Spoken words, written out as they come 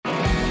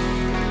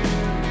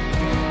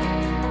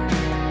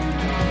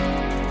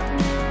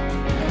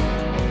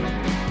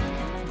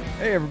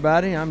Hey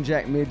everybody, I'm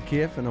Jack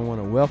Midkiff, and I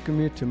want to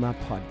welcome you to my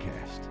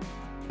podcast.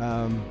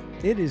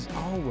 It is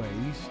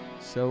always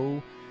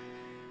so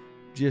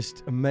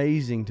just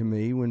amazing to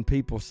me when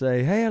people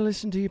say, hey, I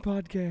listened to your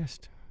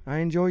podcast. I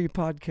enjoy your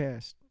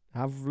podcast.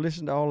 I've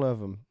listened to all of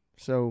them.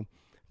 So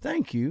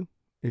thank you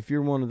if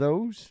you're one of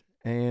those,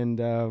 and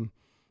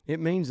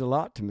it means a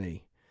lot to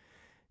me.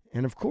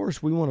 And of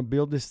course, we want to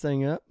build this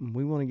thing up, and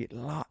we want to get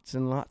lots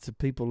and lots of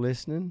people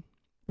listening,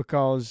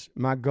 because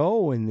my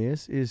goal in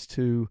this is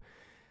to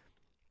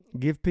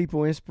give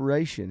people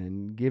inspiration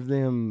and give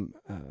them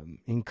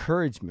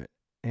encouragement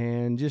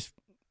and just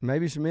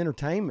maybe some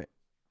entertainment,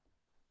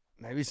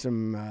 maybe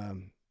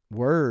some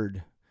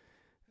word.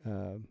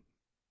 So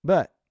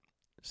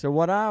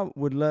what I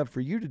would love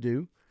for you to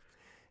do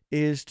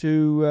is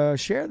to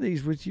share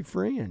these with your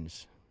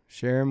friends.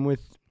 Share them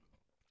with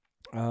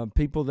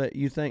people that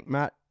you think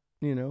might,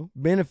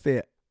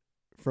 benefit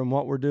from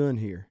what we're doing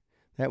here.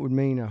 That would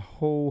mean a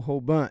whole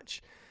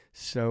bunch.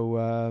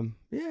 So,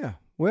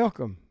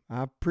 welcome.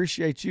 I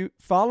appreciate you.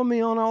 Follow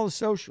me on all the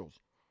socials.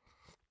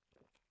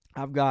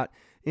 I've got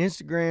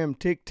Instagram,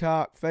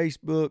 TikTok,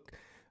 Facebook,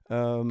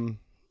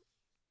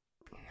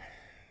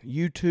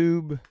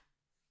 YouTube.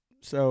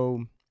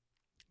 So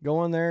go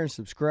on there and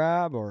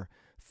subscribe or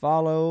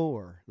follow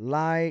or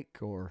like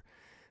or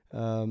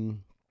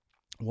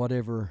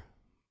whatever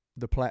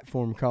the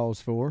platform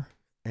calls for.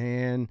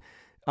 And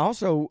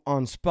also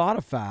on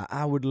Spotify,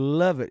 I would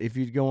love it if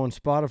you'd go on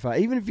Spotify.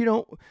 Even if you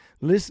don't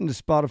listen to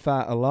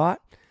Spotify a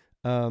lot,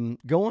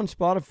 go on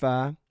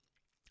Spotify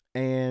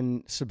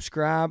and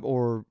subscribe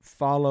or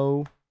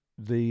follow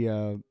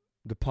the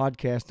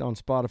podcast on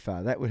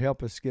Spotify. That would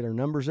help us get our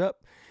numbers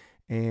up,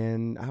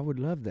 and I would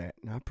love that,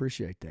 and I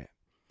appreciate that.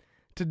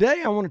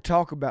 Today I want to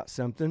talk about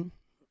something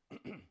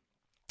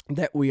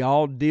that we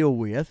all deal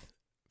with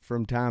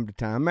from time to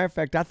time. Matter of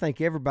fact, I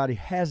think everybody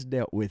has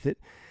dealt with it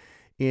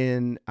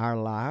in our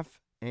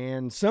life,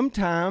 and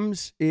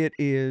sometimes it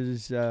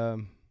is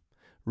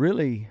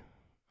really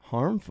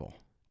harmful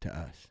to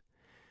us.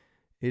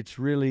 It's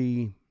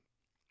really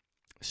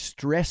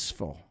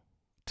stressful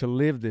to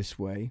live this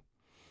way.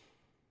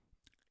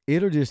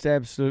 It'll just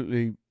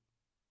absolutely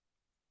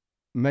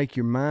make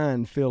your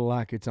mind feel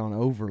like it's on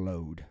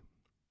overload.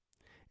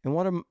 And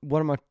what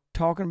am I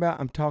talking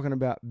about? I'm talking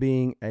about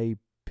being a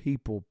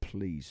people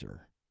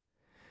pleaser.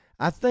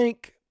 I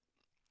think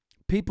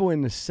people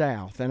in the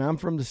South, and I'm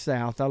from the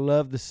South. I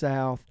love the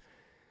South.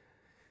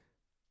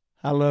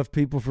 I love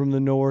people from the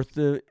North,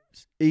 the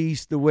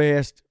East, the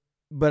West.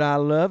 But I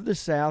love the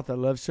South. I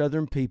love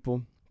Southern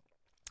people.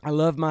 I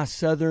love my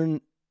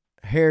Southern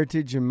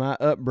heritage and my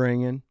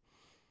upbringing.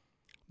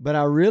 But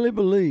I really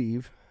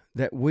believe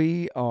that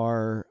we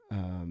are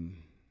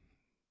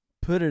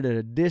put at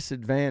a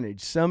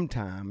disadvantage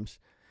sometimes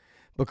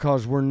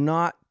because we're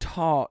not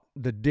taught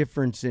the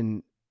difference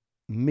in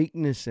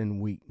meekness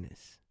and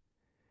weakness.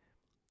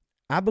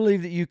 I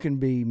believe that you can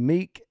be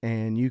meek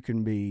and you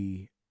can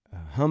be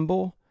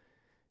humble.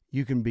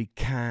 You can be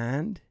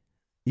kind.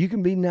 You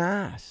can be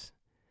nice.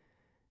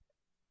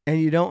 And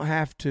you don't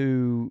have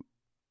to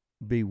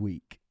be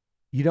weak.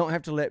 You don't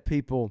have to let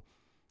people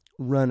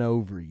run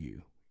over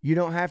you. You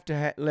don't have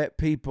to let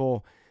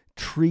people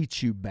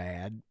treat you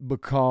bad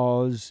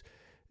because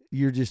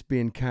you're just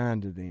being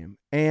kind to them.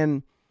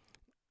 And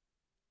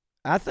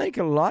I think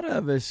a lot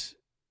of us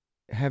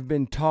have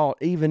been taught,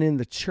 even in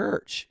the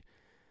church,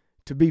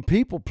 to be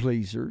people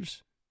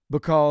pleasers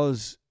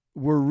because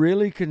we're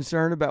really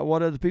concerned about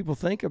what other people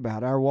think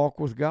about our walk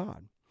with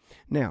God.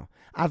 Now,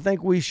 I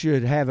think we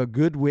should have a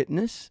good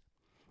witness.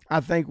 I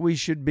think we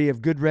should be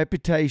of good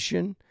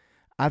reputation.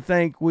 I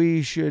think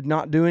we should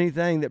not do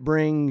anything that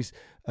brings,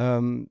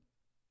 bad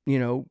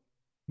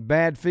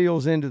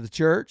feels into the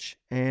church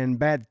and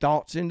bad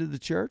thoughts into the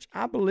church.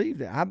 I believe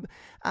that.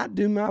 I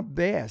do my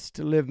best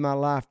to live my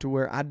life to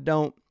where I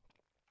don't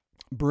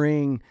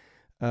bring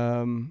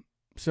some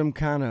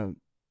kind of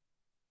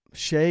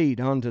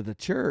shade onto the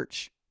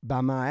church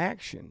by my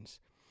actions.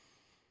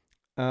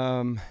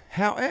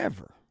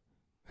 However,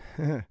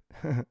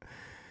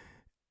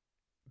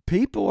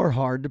 people are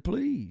hard to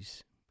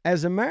please.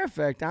 As a matter of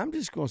fact, I'm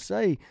just going to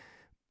say,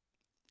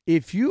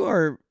 if you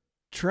are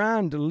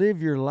trying to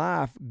live your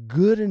life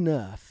good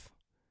enough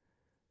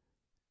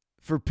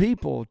for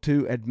people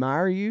to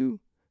admire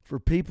you, for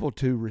people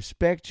to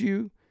respect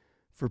you,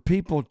 for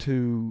people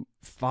to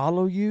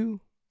follow you,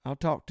 I'll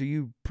talk to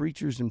you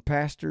preachers and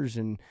pastors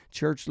and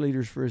church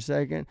leaders for a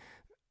second,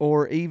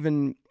 or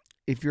even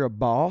if you're a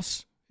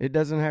boss. It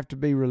doesn't have to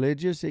be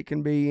religious. It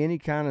can be any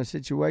kind of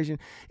situation.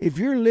 If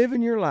you're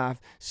living your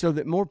life so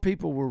that more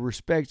people will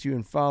respect you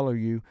and follow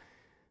you,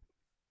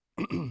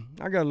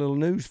 I got a little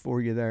news for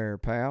you there,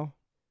 pal.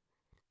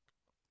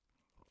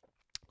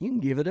 You can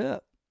give it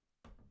up.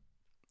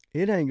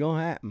 It ain't going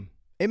to happen.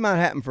 It might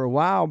happen for a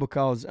while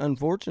because,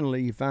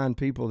 unfortunately, you find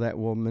people that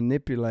will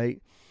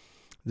manipulate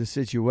the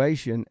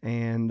situation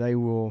and they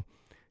will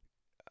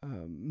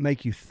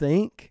make you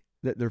think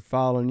that they're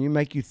following you,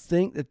 make you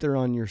think that they're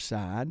on your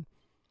side.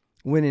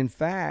 When in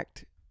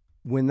fact,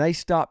 when they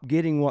stop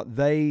getting what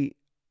they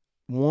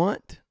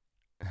want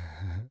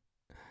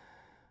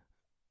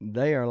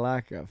They are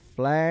like a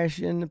flash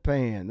in the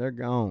pan. They're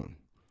gone.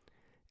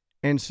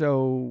 And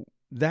so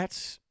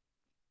that's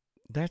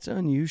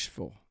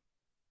unuseful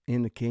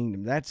in the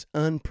kingdom. That's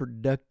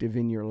unproductive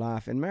in your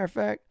life. And matter of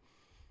fact,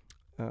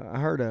 I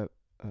heard a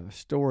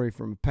story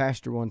from a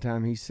pastor one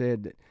time. He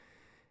said that,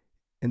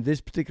 and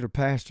this particular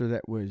pastor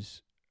that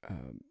was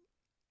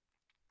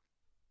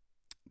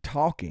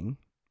telling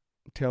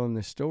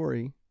this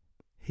story,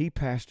 he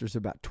pastors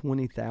about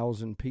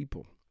 20,000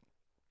 people.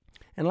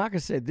 And like I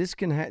said, this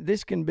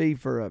can be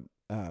for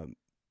a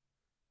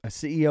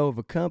CEO of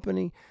a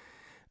company,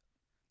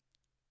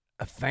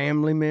 a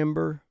family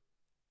member,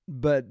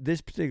 but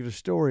this particular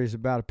story is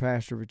about a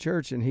pastor of a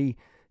church, and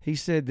he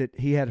said that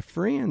he had a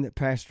friend that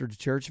pastored a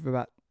church of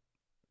about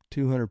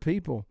 200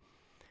 people,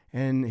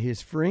 and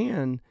his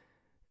friend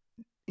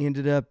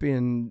ended up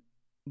in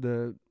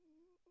the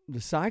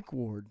psych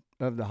ward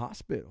of the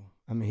hospital.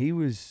 I mean, he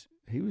was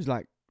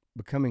like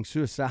becoming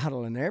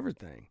suicidal and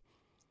everything.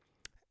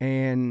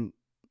 And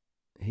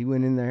he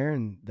went in there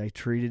and they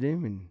treated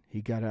him, and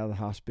he got out of the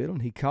hospital,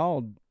 and he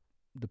called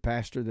the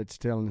pastor that's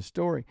telling the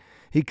story.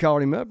 He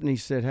called him up and he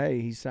said,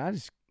 "Hey," he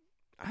said,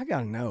 I got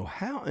to know,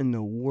 how in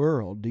the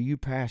world do you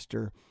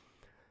pastor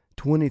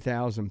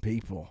 20,000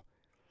 people?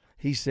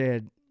 He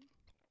said,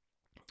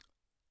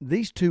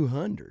 "These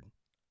 200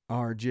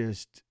 are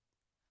just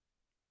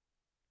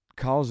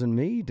causing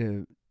me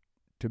to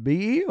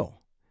be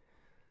ill."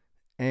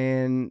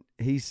 And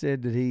he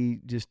said that he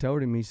just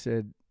told him, he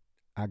said,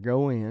 "I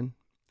go in,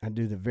 I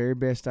do the very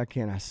best I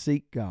can. I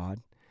seek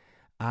God.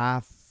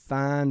 I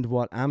find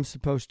what I'm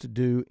supposed to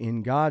do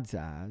in God's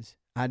eyes.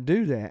 I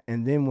do that.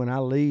 And then when I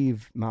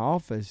leave my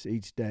office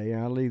each day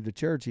and I leave the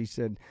church," he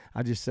said,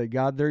 "I just say,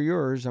 God, they're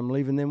yours. I'm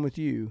leaving them with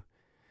you."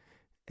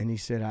 And he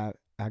said,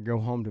 I go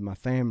home to my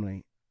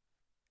family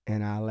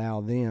and I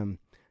allow them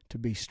to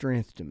be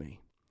strength to me."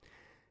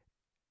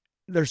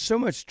 There's so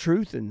much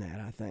truth in that,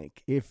 I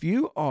think. If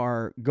you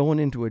are going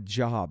into a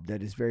job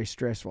that is very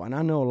stressful, and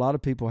I know a lot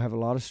of people have a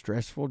lot of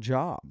stressful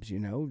jobs,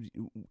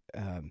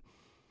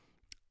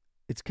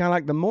 it's kind of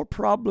like the more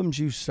problems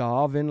you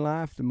solve in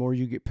life, the more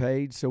you get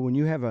paid. So when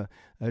you have a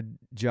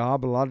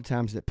job, a lot of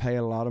times that pays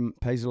a lot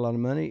of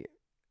money,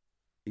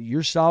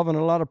 you're solving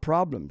a lot of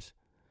problems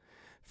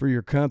for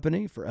your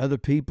company, for other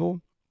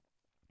people.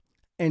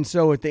 And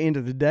so at the end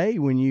of the day,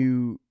 when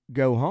you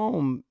go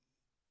home,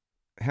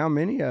 how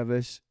many of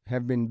us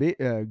have been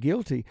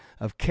guilty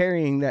of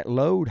carrying that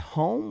load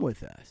home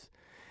with us?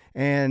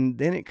 And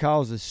then it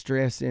causes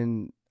stress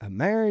in a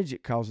marriage.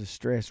 It causes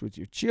stress with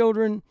your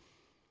children.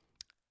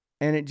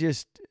 And it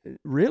just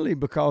really,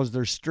 because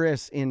there's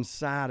stress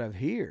inside of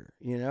here,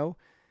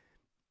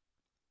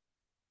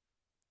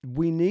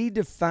 we need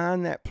to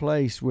find that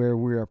place where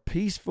we are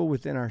peaceful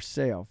within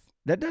ourselves.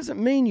 That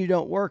doesn't mean you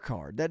don't work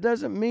hard. That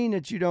doesn't mean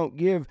that you don't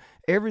give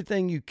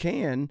everything you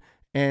can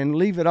and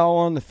leave it all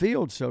on the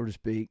field, so to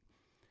speak.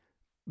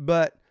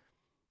 But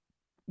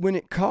when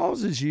it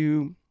causes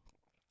you,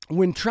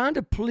 when trying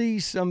to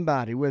please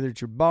somebody, whether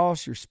it's your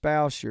boss, your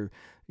spouse,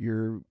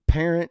 your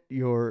parent,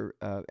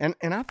 and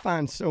I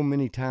find so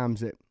many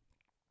times that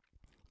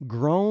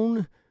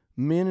grown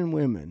men and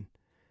women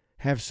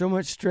have so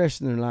much stress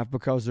in their life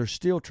because they're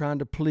still trying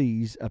to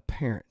please a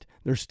parent.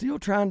 They're still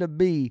trying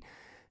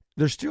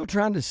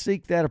to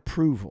seek that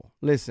approval.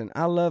 Listen,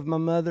 I love my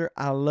mother.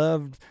 I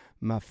loved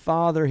my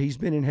father. He's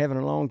been in heaven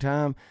a long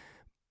time.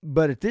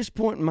 But at this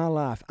point in my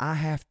life, I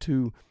have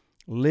to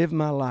live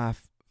my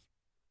life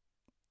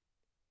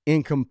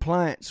in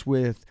compliance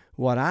with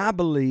what I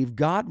believe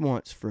God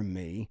wants from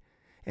me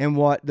and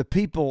what the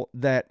people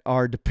that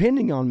are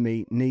depending on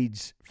me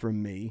needs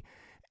from me,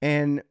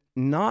 and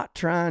not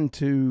trying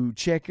to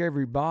check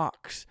every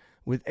box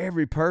with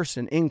every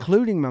person,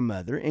 including my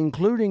mother,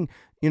 including,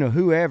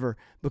 whoever,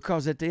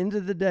 because at the end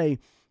of the day,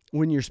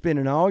 when you're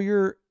spending all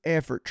your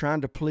effort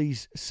trying to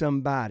please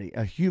somebody,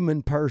 a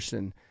human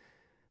person,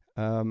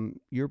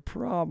 you're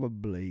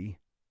probably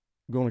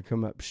going to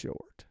come up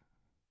short.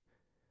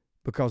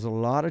 Because a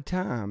lot of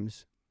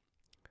times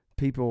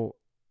people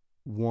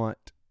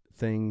want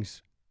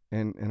things,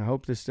 and I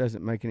hope this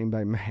doesn't make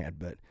anybody mad,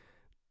 but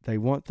they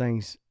want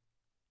things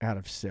out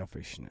of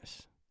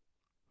selfishness.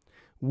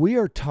 We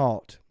are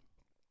taught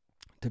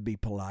to be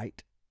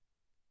polite.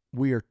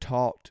 We are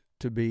taught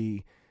to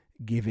be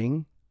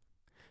giving.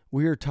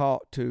 We are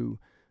taught to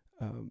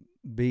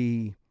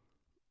be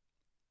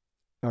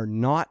or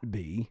not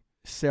be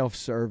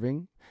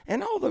self-serving.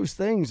 And all those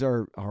things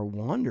are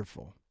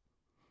wonderful.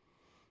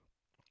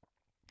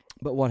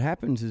 But what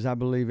happens is, I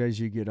believe,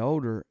 as you get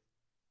older,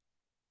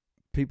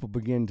 people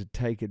begin to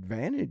take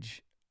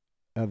advantage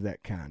of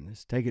that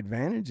kindness, take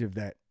advantage of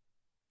that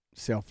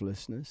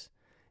selflessness,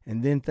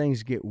 and then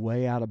things get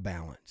way out of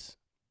balance.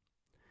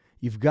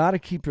 You've got to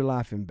keep your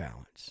life in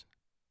balance.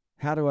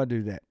 How do I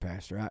do that,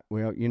 Pastor?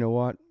 Well, you know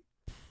what?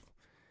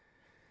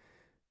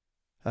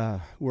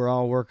 We're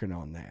all working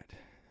on that.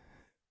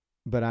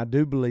 But I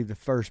do believe the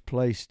first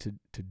place to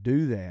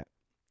do that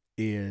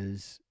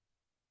is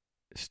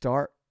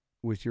start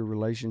with your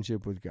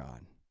relationship with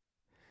God.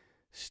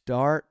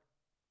 Start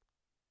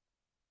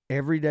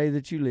every day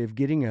that you live,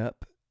 getting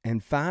up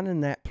and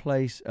finding that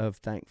place of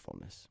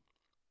thankfulness.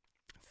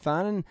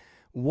 Finding,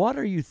 what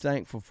are you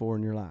thankful for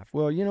in your life?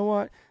 Well, you know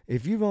what?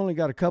 If you've only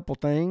got a couple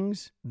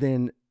things,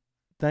 then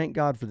thank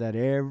God for that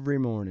every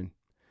morning.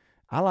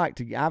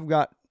 I've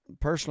got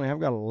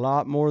a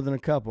lot more than a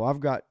couple. I've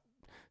got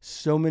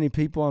so many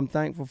people I'm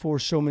thankful for,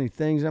 so many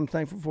things I'm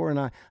thankful for, and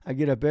I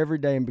get up every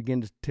day and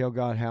begin to tell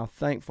God how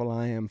thankful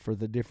I am for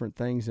the different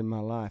things in my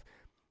life.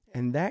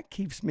 And that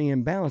keeps me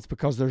in balance,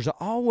 because there's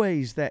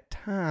always that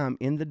time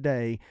in the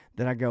day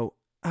that I go,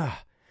 I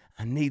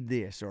need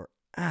this, or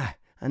I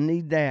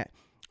need that,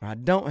 or I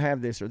don't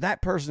have this, or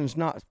that person's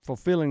not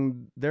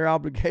fulfilling their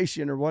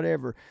obligation, or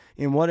whatever,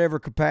 in whatever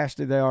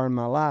capacity they are in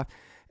my life.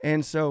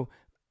 And so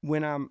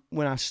when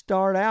I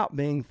start out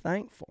being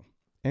thankful,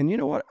 and you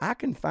know what, I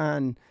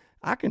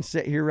can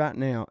sit here right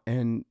now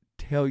and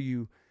tell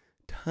you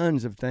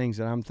tons of things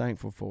that I'm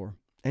thankful for,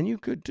 and you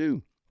could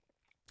too,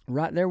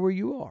 right there where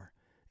you are.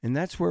 And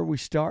that's where we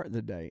start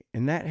the day.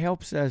 And that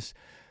helps us,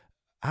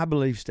 I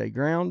believe, stay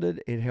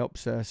grounded. It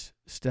helps us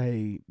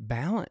stay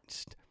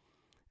balanced,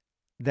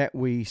 that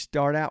we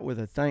start out with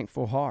a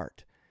thankful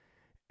heart.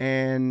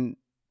 And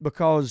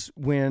because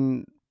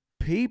when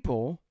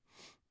people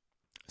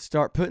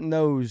start putting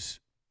those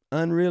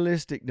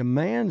unrealistic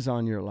demands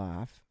on your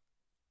life,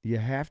 you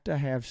have to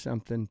have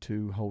something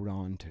to hold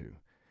on to.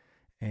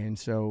 And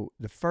so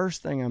the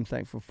first thing I'm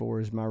thankful for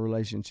is my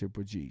relationship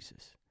with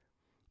Jesus.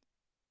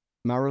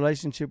 My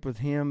relationship with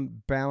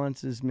him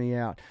balances me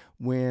out.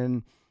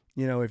 When,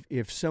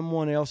 if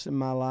someone else in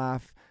my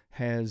life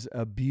has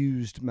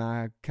abused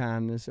my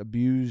kindness,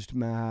 abused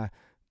my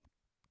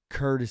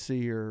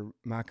courtesy or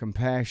my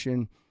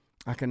compassion,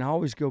 I can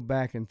always go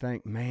back and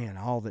think, man,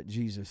 all that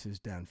Jesus has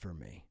done for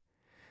me,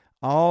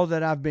 all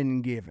that I've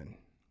been given.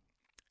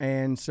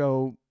 And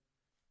so,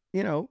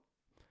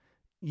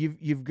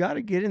 you've got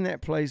to get in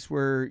that place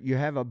where you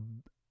have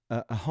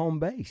a home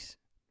base,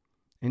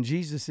 and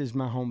Jesus is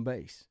my home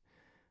base.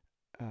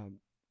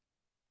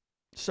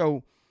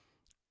 So,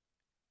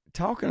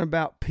 talking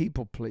about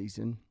people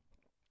pleasing,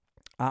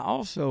 I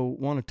also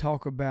want to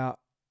talk about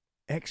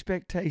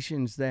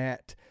expectations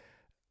that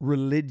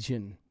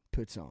religion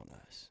puts on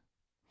us.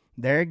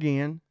 There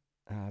again,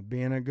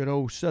 being a good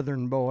old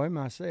Southern boy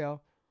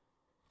myself,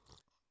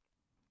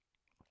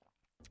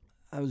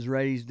 I was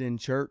raised in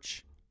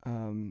church.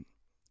 I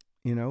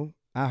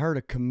heard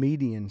a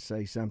comedian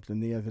say something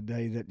the other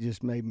day that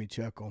just made me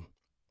chuckle,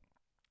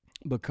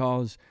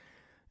 because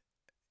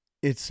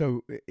it's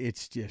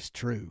just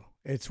true.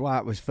 It's why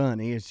it was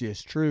funny. It's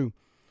just true.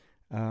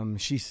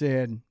 She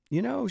said,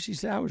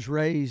 I was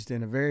raised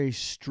in a very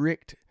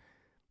strict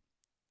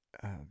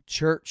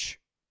church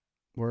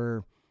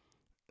where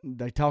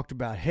they talked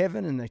about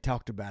heaven and they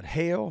talked about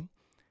hell.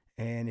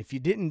 And if you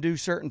didn't do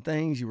certain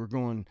things, you're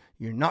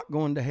not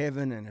going to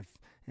heaven. And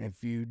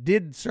if you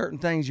did certain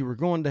things, you were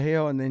going to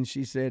hell. And then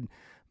she said,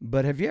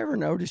 but have you ever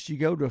noticed you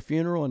go to a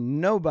funeral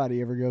and nobody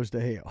ever goes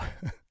to hell?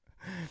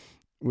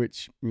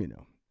 Which,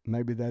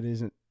 maybe that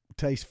isn't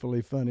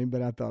tastefully funny,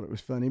 but I thought it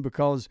was funny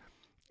because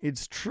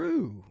it's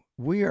true.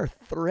 We are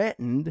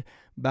threatened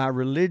by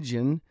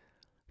religion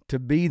to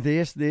be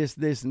this, this,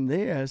 this, and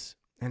this.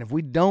 And if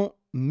we don't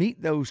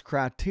meet those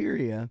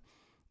criteria,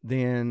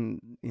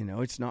 then,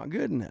 it's not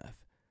good enough.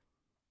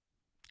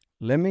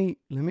 Let me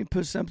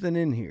put something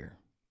in here.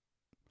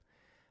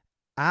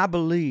 I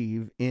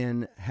believe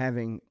in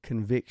having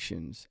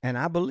convictions, and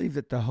I believe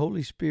that the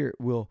Holy Spirit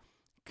will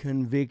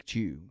convict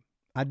you.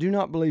 I do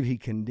not believe he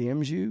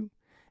condemns you,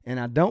 and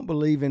I don't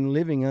believe in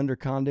living under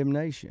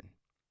condemnation.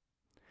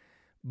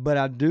 But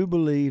I do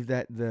believe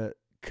that the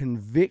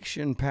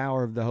conviction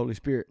power of the Holy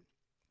Spirit,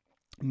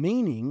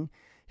 meaning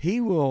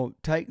he will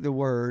take the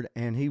word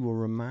and he will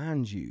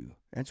remind you.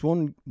 That's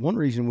one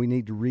reason we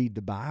need to read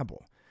the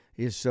Bible,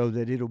 is so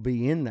that it'll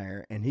be in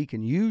there and he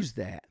can use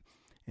that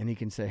and he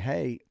can say,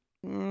 hey,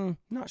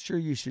 not sure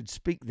you should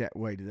speak that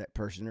way to that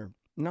person, or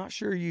not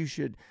sure you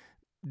should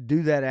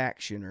do that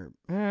action, or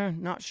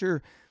not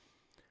sure.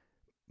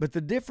 But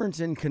the difference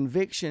in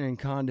conviction and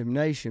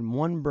condemnation,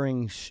 one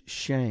brings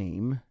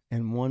shame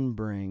and one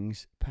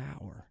brings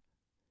power.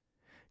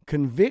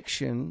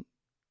 Conviction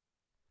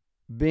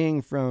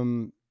being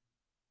from,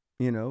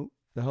 the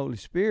Holy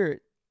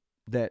Spirit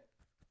that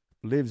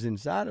lives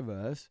inside of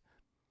us,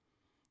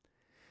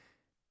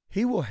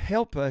 he will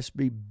help us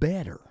be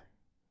better.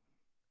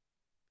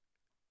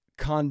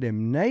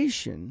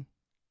 Condemnation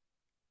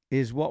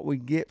is what we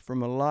get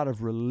from a lot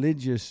of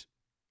religious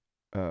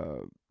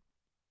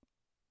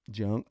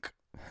junk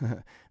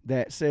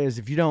that says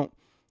if you don't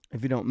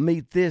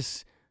meet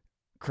this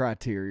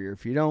criteria,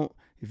 if you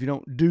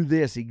don't do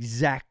this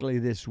exactly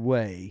this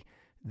way,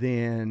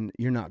 then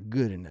you're not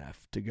good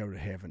enough to go to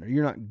heaven, or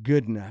you're not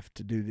good enough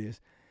to do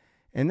this.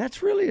 And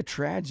that's really a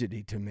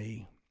tragedy to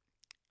me.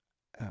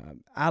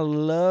 I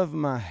love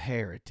my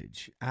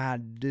heritage. I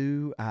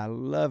do. I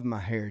love my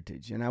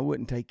heritage, and I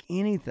wouldn't take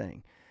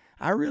anything.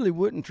 I really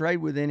wouldn't trade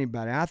with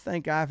anybody. I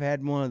think I've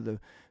had one of the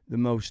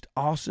most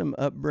awesome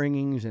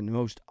upbringings and the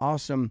most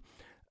awesome.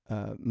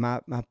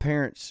 My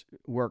parents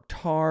worked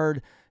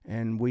hard.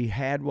 and we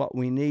had what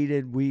we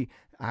needed.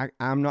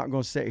 I'm not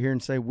going to sit here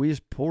and say we as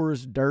poor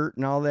as dirt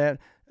and all that.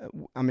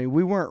 I mean,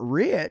 we weren't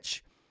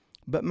rich,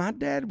 but my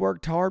dad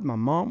worked hard. My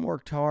mom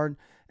worked hard.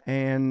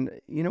 And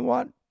you know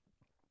what?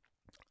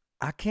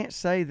 I can't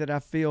say that I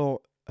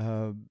feel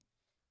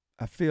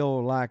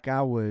like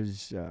I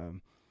was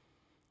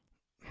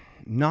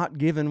not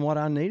given what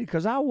I needed,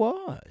 because I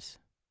was.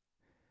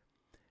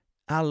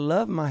 I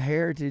love my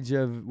heritage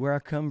of where I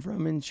come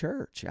from in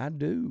church. I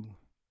do.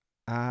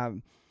 I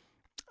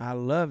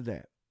love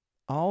that.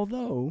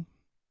 Although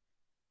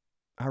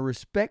I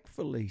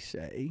respectfully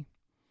say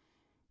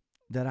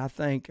that I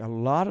think a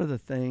lot of the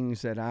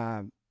things that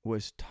I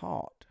was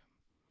taught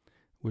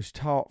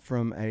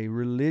from a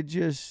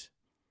religious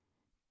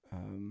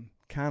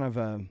kind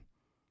of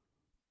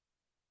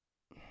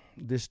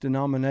this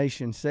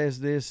denomination says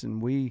this,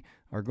 and we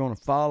are going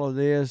to follow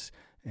this,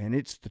 and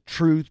it's the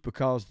truth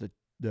because the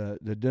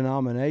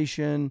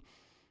denomination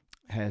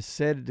has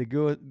said it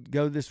to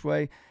go this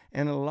way.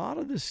 And a lot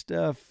of the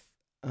stuff,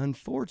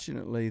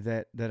 unfortunately,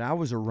 that I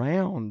was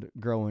around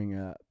growing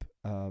up,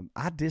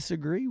 I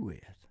disagree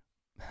with.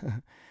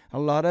 A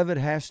lot of it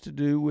has to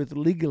do with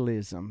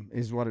legalism,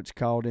 is what it's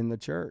called in the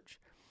church.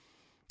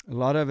 A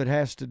lot of it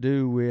has to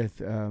do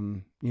with,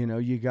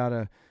 you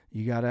gotta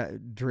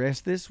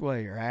dress this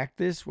way or act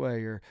this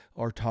way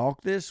or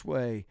talk this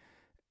way,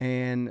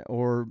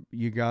 or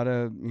you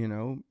gotta,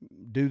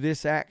 do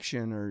this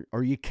action,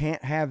 or you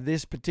can't have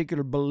this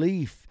particular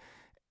belief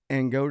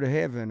and go to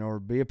heaven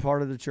or be a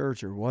part of the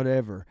church or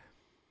whatever.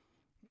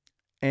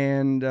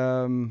 And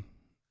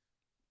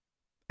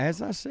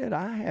as I said,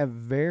 I have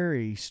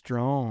very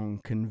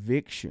strong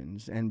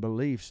convictions and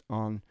beliefs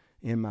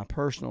in my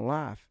personal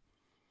life.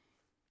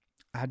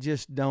 I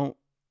just don't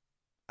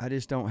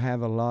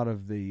have a lot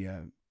of the.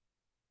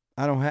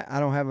 I don't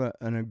have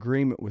an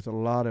agreement with a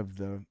lot of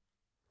the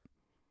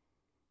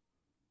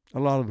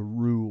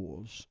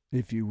rules,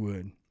 if you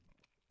would,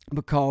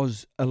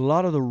 because a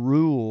lot of the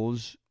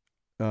rules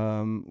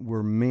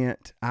were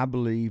meant, I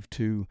believe,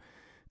 to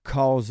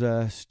cause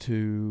us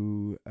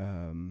to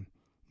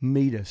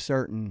meet a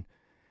certain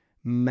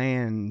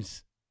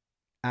man's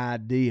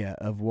idea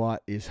of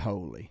what is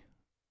holy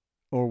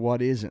or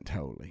what isn't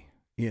holy.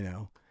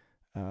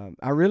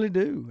 I really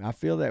do. I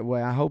feel that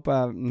way. I hope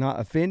I'm not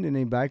offending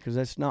anybody, because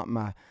that's not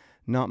my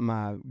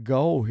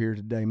goal here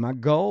today. My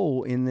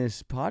goal in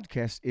this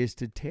podcast is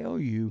to tell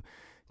you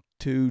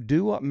to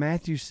do what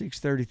Matthew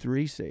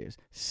 6:33 says.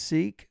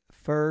 Seek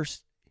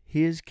first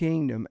his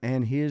kingdom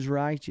and his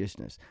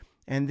righteousness,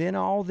 and then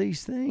all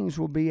these things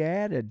will be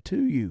added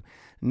to you.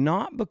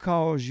 Not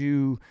because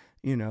you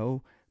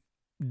do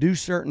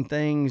certain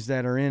things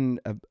that are in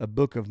a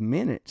book of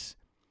minutes.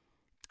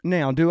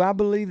 Now, do I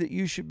believe that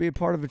you should be a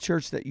part of a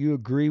church that you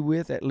agree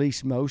with, at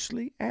least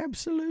mostly?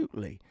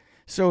 Absolutely.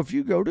 So if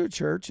you go to a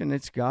church and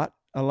it's got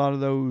a lot of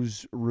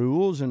those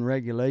rules and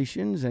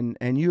regulations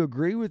and you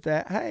agree with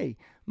that, hey,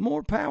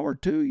 more power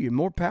to you,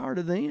 more power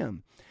to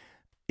them.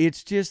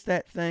 It's just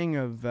that thing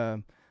of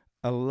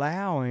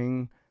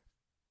allowing,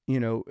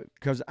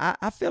 because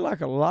I feel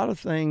like a lot of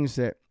things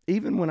that,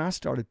 even when I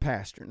started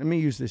pastoring, let me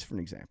use this for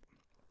an example.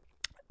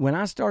 When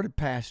I started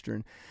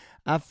pastoring,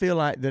 I feel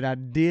like that I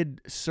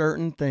did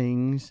certain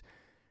things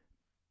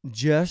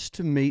just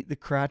to meet the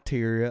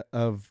criteria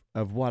of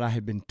what I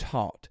had been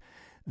taught.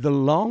 The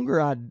longer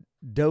I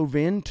dove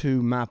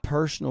into my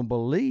personal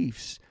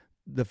beliefs,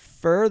 the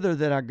further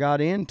that I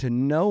got into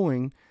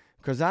knowing,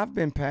 because I've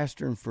been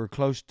pastoring for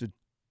close to,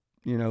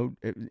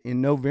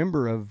 in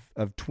November of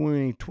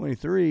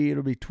 2023,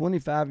 it'll be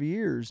 25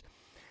 years.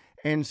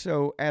 And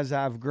so as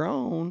I've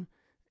grown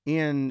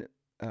in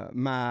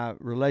my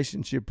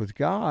relationship with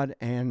God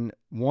and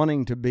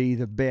wanting to be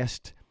the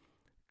best,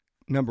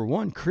 number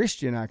one,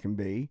 Christian I can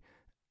be.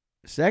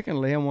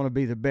 Secondly, I want to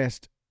be the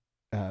best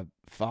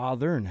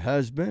father and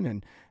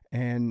husband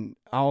and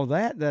all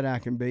that I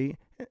can be.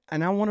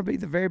 And I want to be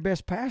the very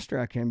best pastor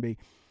I can be.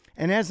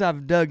 And as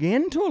I've dug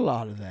into a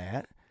lot of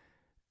that,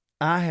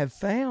 I have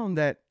found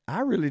that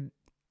I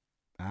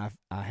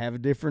have a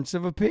difference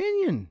of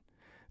opinion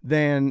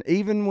than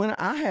even when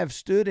I have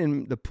stood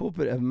in the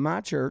pulpit of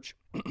my church.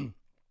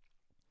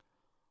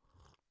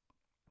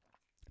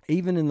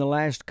 Even in the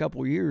last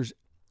couple of years,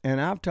 and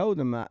I've told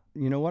them,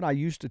 you know what, I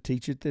used to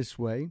teach it this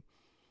way,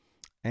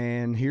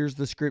 and here's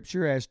the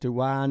scripture as to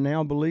why I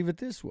now believe it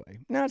this way.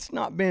 Now, it's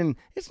not been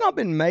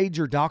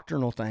major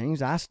doctrinal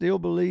things. I still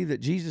believe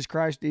that Jesus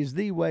Christ is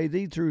the way,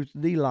 the truth,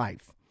 the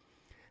life.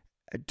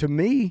 To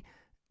me,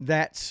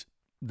 that's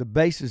the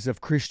basis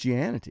of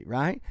Christianity,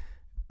 right?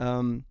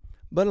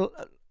 But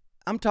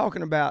I'm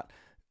talking about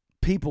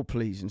people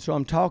pleasing. So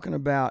I'm talking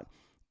about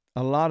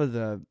a lot of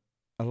the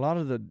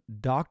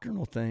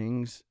doctrinal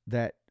things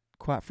that,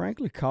 quite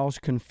frankly, cause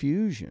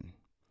confusion,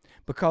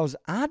 because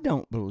I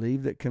don't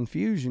believe that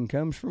confusion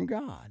comes from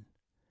God.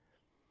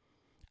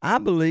 I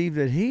believe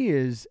that He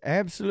is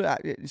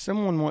absolute.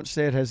 Someone once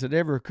said, "Has it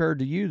ever occurred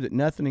to you that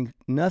nothing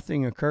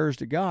occurs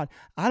to God?"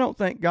 I don't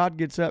think God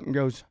gets up and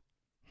goes,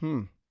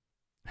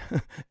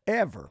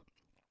 ever.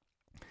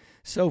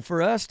 So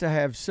for us to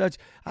have such,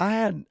 I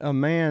had a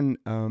man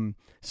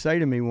say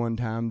to me one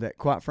time that,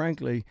 quite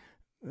frankly,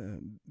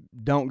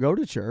 don't go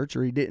to church,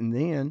 or he didn't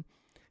then.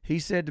 He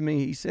said to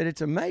me,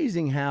 it's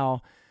amazing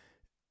how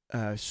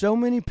so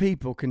many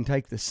people can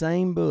take the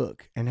same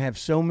book and have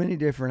so many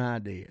different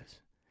ideas.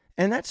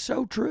 And that's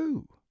so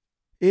true.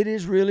 It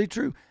is really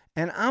true.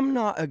 And I'm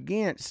not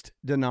against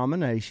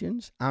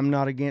denominations. I'm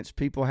not against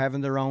people having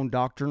their own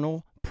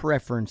doctrinal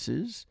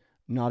preferences.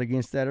 Not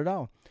against that at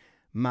all.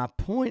 My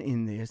point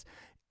in this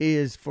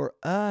is for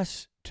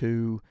us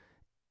to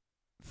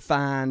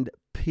find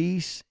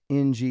peace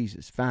in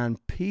Jesus,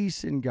 find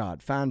peace in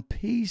God, find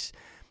peace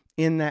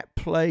in that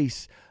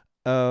place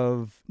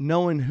of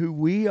knowing who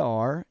we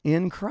are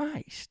in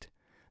Christ,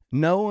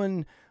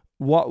 knowing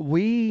what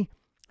we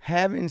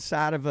have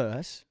inside of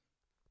us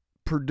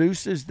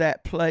produces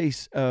that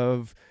place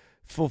of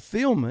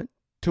fulfillment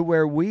to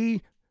where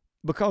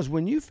because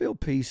when you feel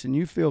peace and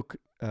you feel,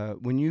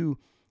 when you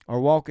are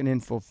walking in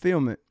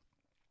fulfillment,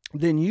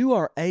 then you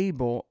are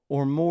able,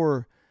 or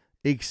more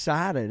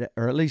excited,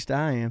 or at least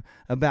I am,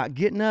 about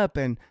getting up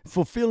and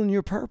fulfilling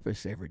your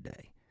purpose every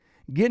day.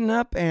 Getting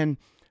up and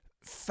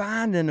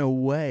finding a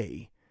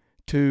way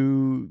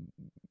to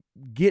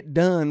get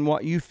done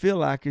what you feel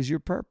like is your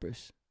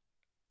purpose.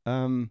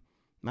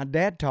 My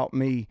dad taught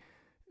me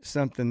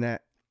something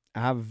that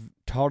I've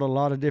taught a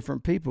lot of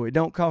different people. It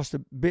don't cost a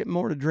bit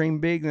more to dream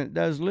big than it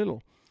does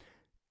little.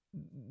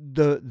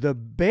 The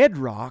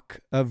bedrock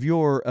of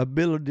your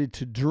ability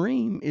to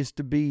dream is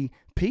to be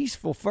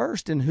peaceful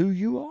first in who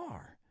you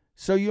are.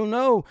 So you'll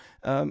know,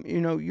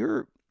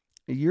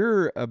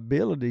 your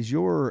abilities,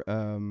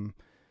 the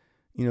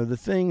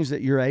things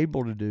that you're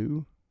able to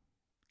do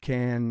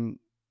can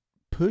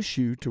push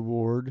you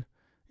toward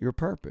your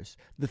purpose.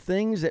 The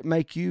things that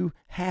make you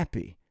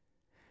happy,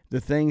 the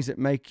things that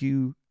make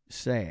you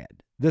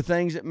sad, the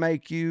things that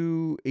make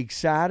you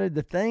excited,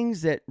 the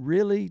things that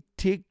really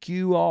tick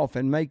you off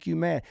and make you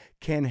mad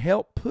can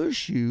help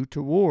push you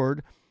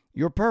toward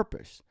your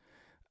purpose.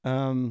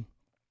 Danny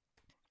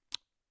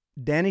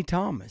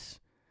Thomas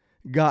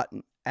got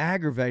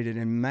aggravated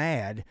and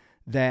mad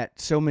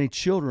that so many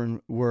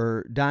children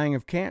were dying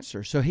of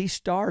cancer. So he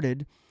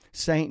started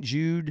St.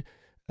 Jude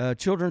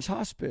Children's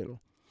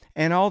Hospital.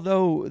 And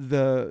although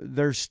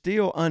there's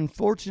still,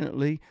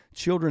 unfortunately,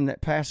 children that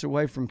pass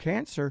away from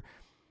cancer,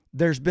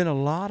 there's been a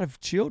lot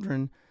of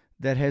children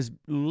that has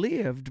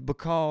lived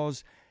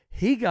because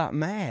he got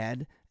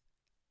mad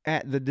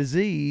at the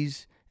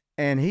disease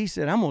and he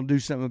said, I'm going to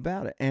do something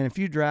about it. And if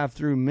you drive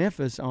through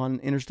Memphis on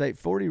Interstate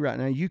 40 right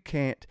now, you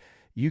can't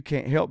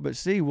help but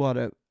see what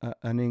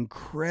an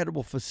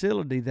incredible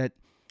facility that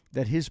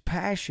his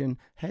passion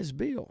has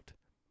built.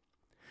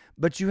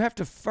 But you have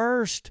to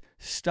first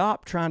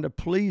stop trying to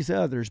please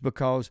others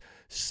because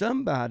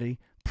somebody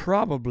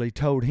probably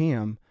told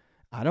him,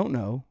 I don't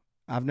know,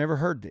 I've never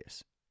heard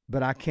this,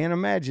 but I can't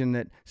imagine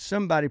that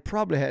somebody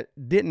probably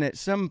didn't at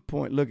some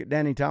point look at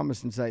Danny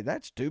Thomas and say,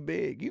 that's too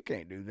big, you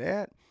can't do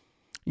that.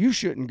 You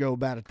shouldn't go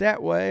about it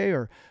that way,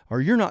 or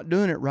you're not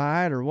doing it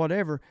right, or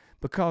whatever.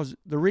 Because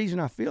the reason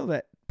I feel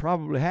that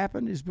probably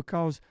happened is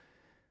because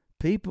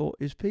people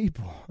is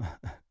people.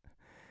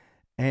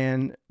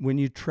 And when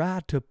you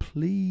try to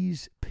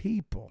please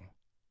people,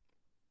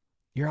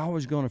 you're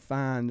always going to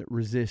find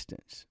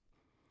resistance.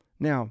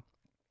 Now,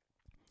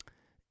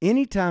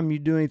 anytime you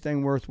do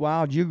anything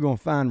worthwhile, you're going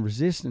to find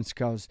resistance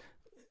because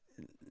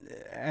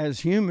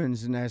as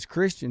humans and as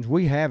Christians,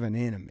 we have an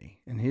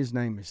enemy, and his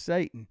name is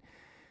Satan.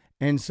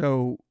 And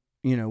so,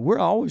 we're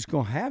always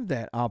going to have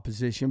that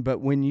opposition.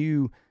 But when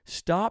you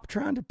stop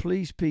trying to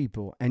please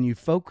people and you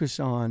focus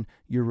on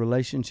your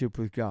relationship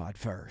with God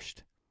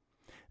first,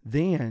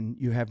 then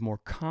you have more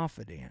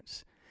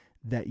confidence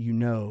that you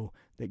know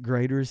that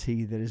greater is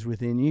he that is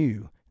within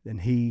you than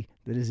he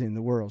that is in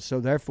the world. So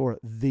therefore,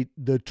 the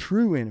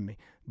true enemy,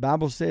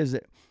 Bible says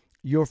that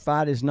your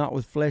fight is not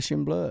with flesh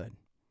and blood.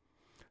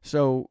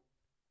 So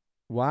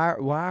why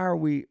are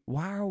we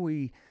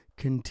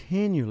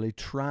continually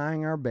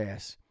trying our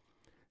best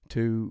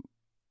to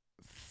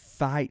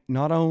fight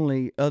not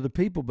only other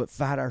people, but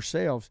fight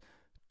ourselves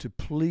to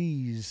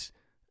please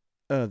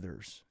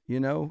others?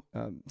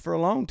 For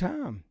a long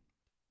time,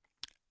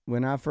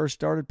 when I first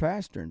started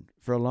pastoring,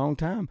 for a long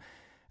time,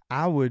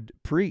 I would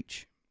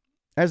preach.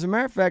 As a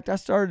matter of fact,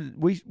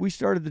 we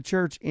started the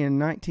church in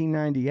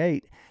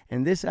 1998,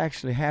 and this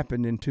actually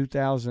happened in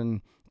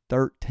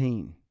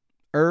 2013.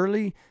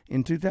 Early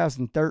in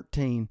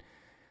 2013,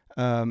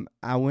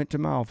 I went to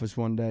my office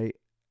one day,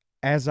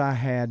 as I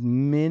had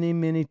many,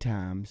 many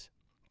times,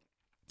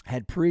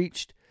 had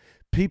preached.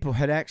 People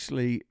had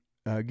actually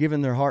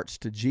given their hearts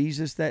to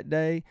Jesus that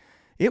day.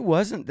 It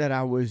wasn't that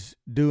I was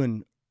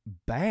doing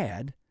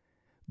bad,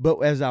 but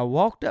as I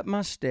walked up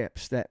my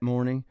steps that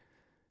morning,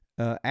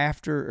 that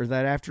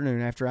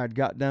afternoon after I'd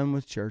got done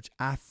with church,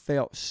 I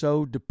felt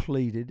so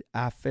depleted.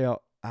 I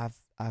felt I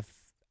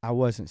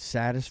wasn't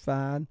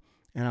satisfied,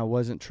 and I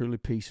wasn't truly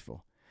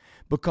peaceful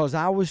because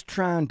I was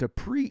trying to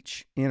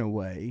preach in a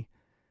way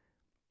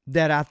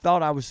that I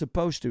thought I was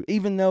supposed to,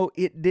 even though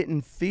it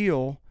didn't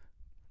feel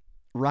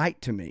right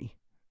to me.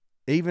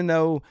 Even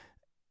though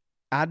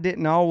I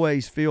didn't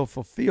always feel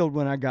fulfilled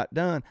when I got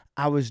done,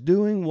 I was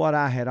doing what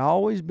I had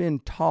always been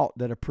taught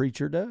that a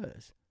preacher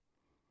does.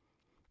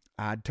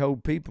 I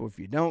told people, if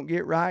you don't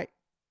get right,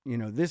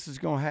 this is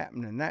going to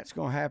happen and that's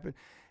going to happen.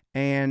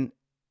 And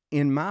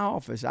in my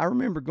office, I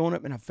remember going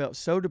up and I felt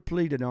so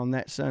depleted on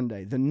that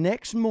Sunday. The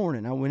next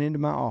morning, I went into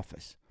my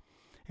office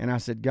and I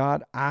said,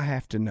 God, I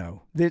have to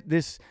know.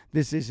 This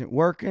isn't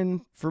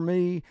working for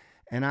me,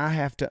 and I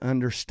have to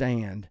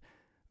understand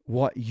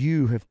what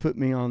you have put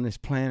me on this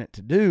planet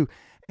to do.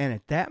 And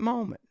at that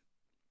moment,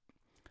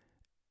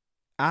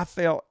 I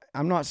felt,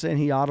 I'm not saying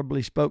he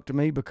audibly spoke to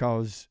me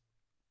because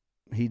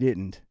he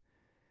didn't,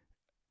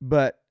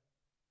 but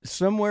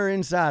somewhere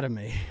inside of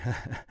me,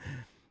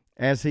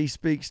 as he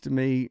speaks to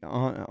me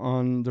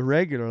on the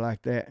regular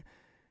like that,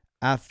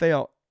 I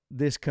felt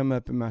this come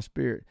up in my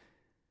spirit.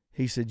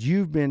 He said,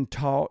 you've been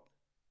taught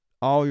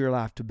all your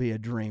life to be a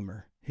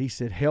dreamer. He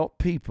said, help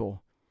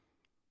people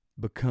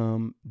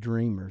become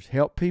dreamers.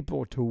 Help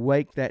people to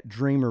wake that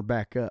dreamer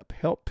back up.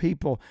 Help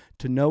people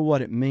to know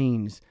what it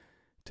means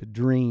to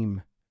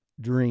dream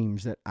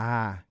dreams that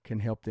I can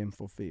help them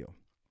fulfill.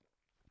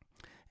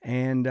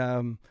 And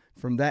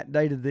from that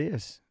day to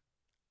this,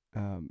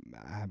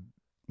 my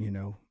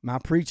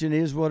preaching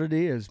is what it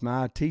is.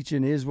 My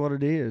teaching is what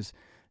it is.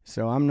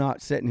 So I'm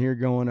not sitting here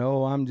going,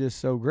 oh, I'm just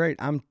so great.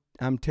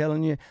 I'm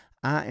telling you,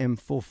 I am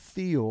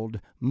fulfilled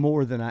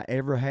more than I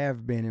ever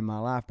have been in my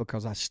life,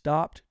 because I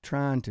stopped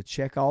trying to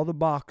check all the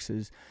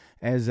boxes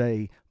as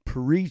a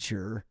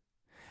preacher,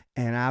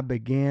 and I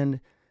began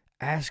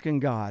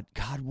asking God,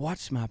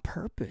 what's my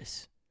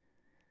purpose?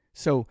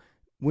 So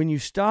when you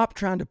stop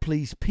trying to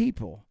please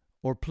people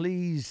or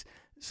please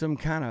some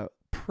kind of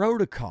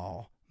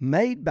protocol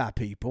made by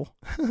people,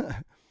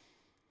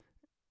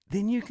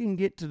 then you can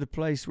get to the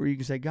place where you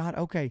can say, God,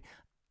 okay,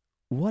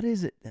 what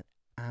is it that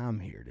I'm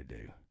here to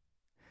do?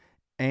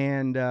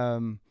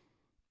 And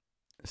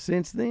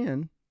since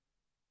then,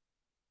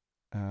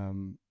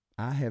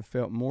 I have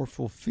felt more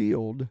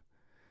fulfilled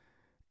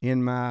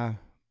in my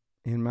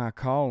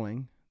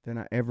calling than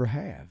I ever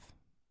have,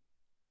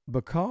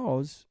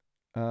 because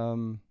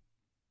I'm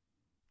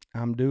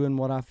doing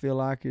what I feel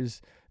like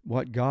is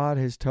what God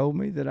has told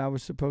me that I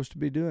was supposed to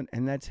be doing,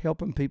 and that's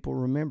helping people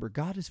remember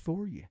God is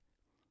for you.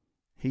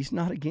 He's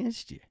not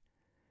against you.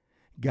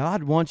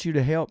 God wants you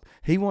to help.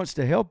 He wants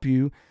to help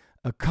you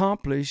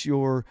accomplish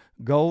your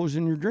goals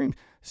and your dreams.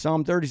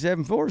 Psalm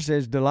 37:4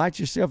 says, delight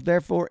yourself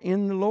therefore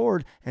in the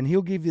Lord, and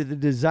he'll give you the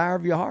desire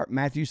of your heart.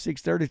 Matthew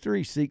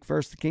 6:33, seek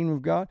first the kingdom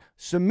of God.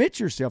 Submit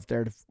yourself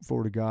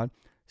therefore to God.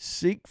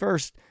 Seek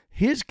first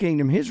his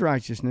kingdom, his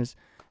righteousness,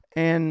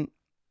 and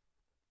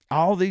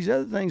all these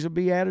other things will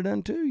be added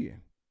unto you.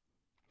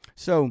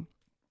 So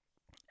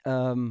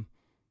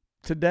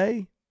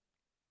today,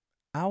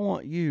 I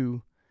want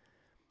you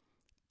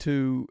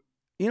to,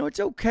 it's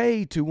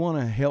okay to want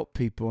to help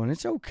people, and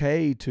it's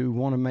okay to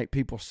want to make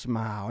people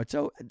smile.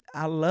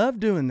 I love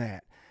doing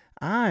that.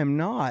 I am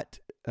not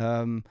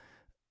a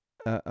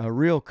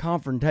real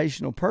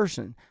confrontational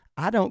person.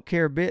 I don't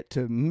care a bit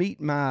to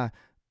meet my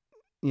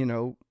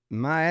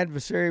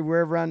adversary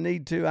wherever I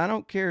need to. I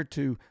don't care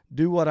to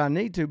do what I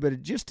need to,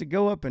 but just to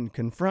go up and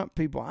confront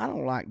people, I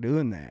don't like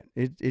doing that.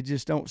 It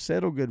just don't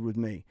settle good with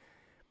me.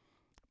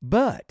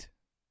 But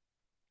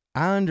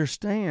I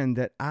understand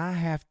that I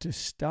have to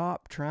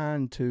stop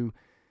trying to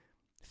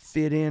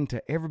fit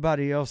into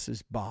everybody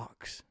else's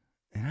box,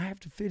 and I have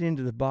to fit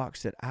into the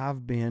box that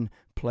I've been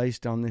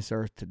placed on this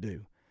earth to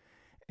do.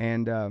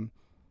 And I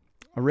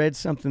read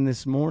something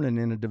this morning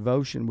in a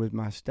devotion with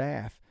my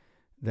staff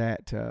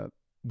that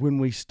when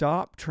we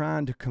stop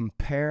trying to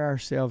compare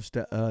ourselves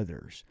to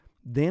others,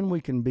 then we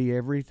can be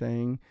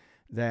everything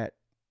that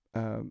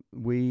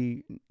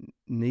we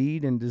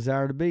need and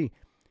desire to be.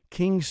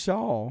 King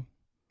Saul,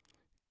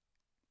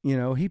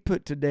 he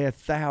put to death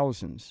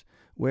thousands.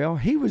 Well,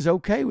 he was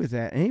okay with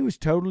that, and he was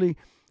totally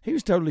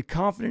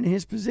confident in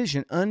his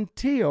position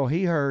until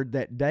he heard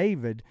that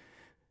David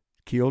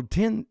killed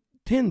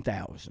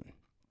 10,000.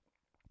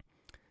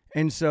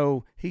 And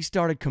so he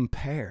started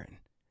comparing,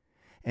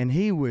 and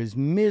he was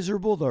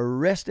miserable the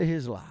rest of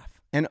his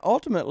life, and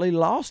ultimately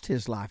lost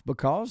his life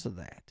because of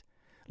that.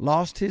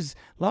 Lost his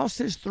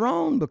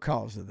throne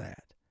because of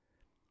that.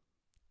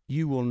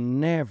 You will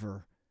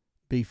never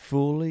be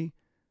fully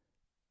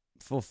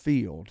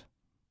fulfilled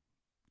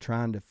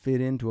trying to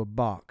fit into a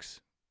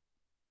box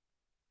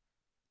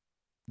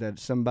that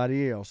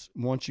somebody else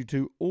wants you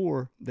to,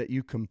 or that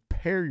you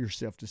compare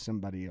yourself to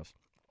somebody else.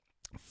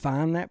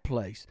 Find that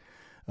place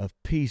of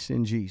peace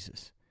in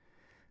Jesus.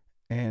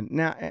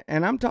 And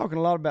I'm talking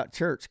a lot about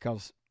church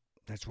because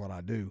that's what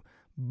I do,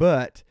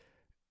 but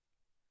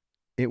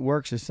it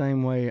works the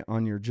same way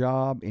on your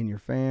job, in your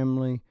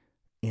family,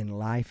 in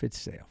life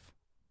itself.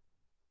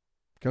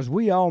 Because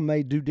we all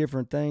may do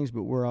different things,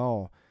 but we're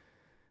all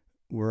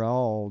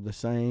the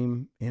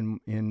same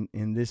in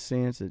this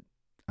sense that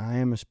I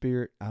am a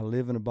spirit, I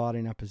live in a body,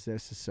 and I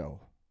possess a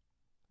soul.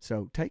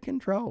 So take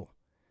control.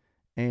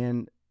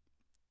 And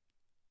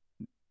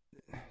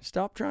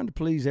stop trying to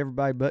please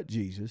everybody but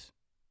Jesus.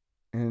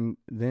 And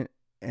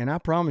I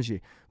promise you,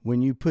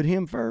 when you put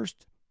him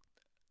first,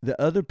 the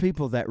other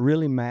people that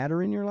really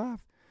matter in your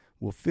life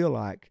will feel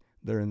like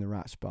they're in the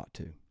right spot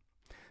too.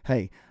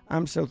 Hey,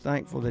 I'm so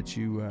thankful that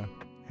you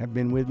have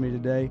been with me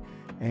today.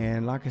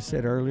 And like I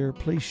said earlier,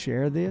 please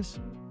share this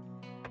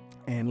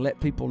and let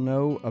people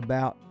know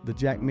about the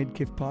Jack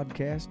Midkiff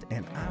podcast.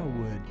 And I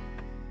would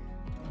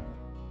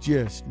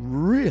just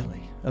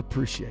really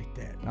appreciate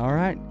that. All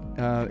right.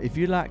 If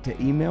you'd like to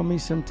email me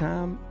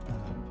sometime,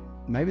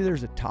 maybe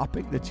there's a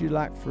topic that you'd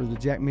like for the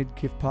Jack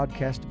Midkiff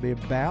podcast to be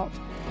about.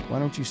 Why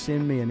don't you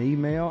send me an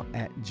email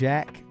at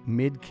Jack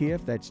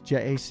Midkiff, that's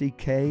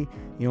JackMidkiff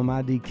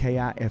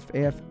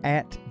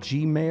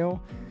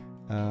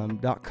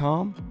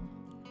 @gmail.com.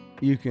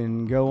 You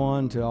can go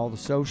on to all the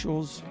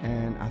socials,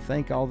 and I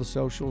think all the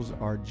socials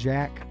are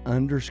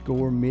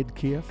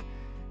Jack_Midkiff.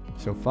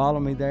 So follow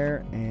me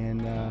there,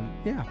 and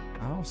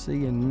I'll see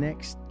you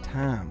next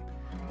time.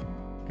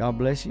 God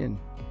bless you, and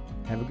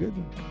have a good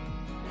one.